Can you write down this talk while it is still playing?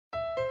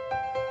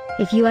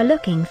If you are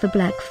looking for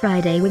Black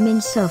Friday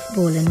women's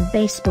softball and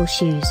baseball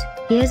shoes,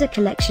 here's a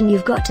collection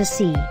you've got to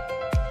see.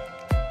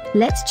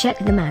 Let's check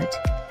them out.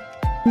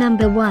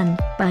 Number 1,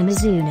 by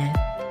Mizuno.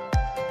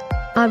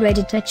 Our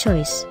editor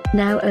choice,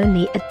 now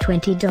only at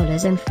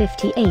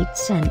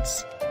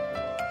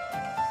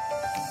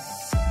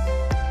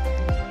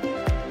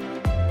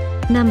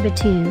 $20.58. Number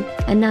 2,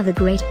 another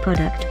great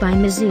product by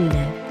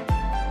Mizuno.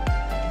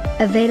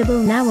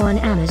 Available now on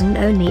Amazon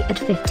only at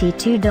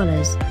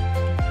 $52.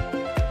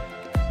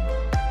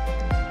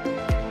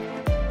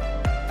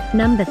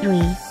 Number 3.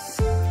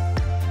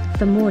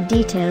 For more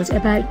details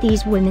about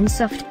these women's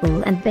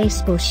softball and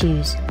baseball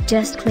shoes,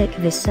 just click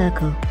this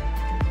circle.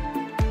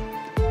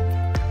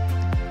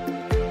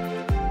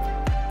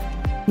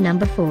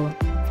 Number 4.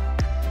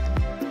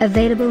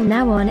 Available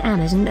now on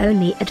Amazon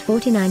only at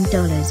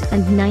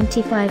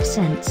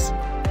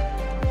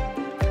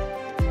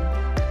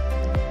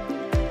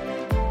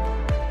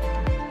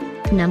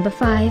 $49.95. Number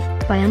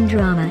 5, by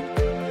Under Armour.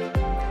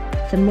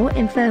 For more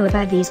info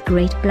about these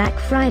great Black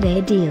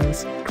Friday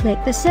deals, click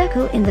the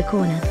circle in the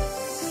corner.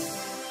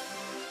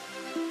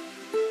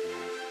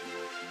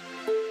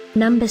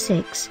 Number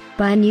 6,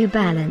 by New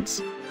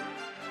Balance.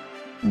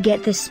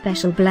 Get this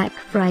special Black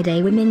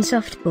Friday women's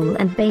softball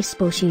and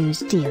baseball shoes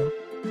deal.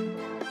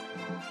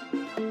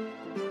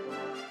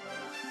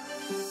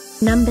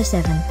 Number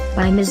 7,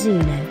 by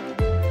Mizuno.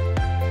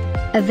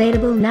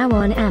 Available now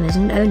on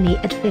Amazon only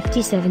at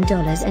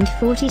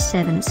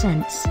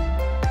 $57.47.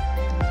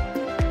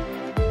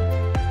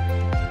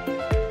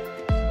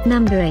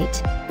 Number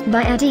 8,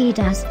 by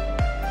Adidas.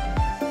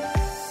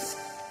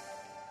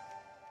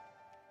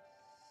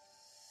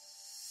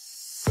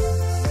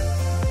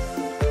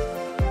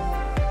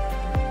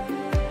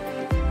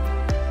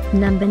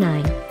 Number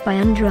 9, by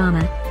Under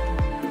Armour.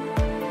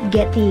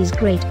 Get these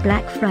great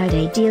Black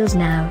Friday deals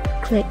now,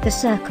 click the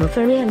circle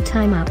for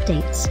real-time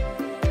updates.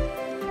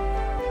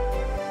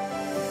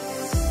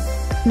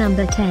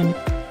 Number 10,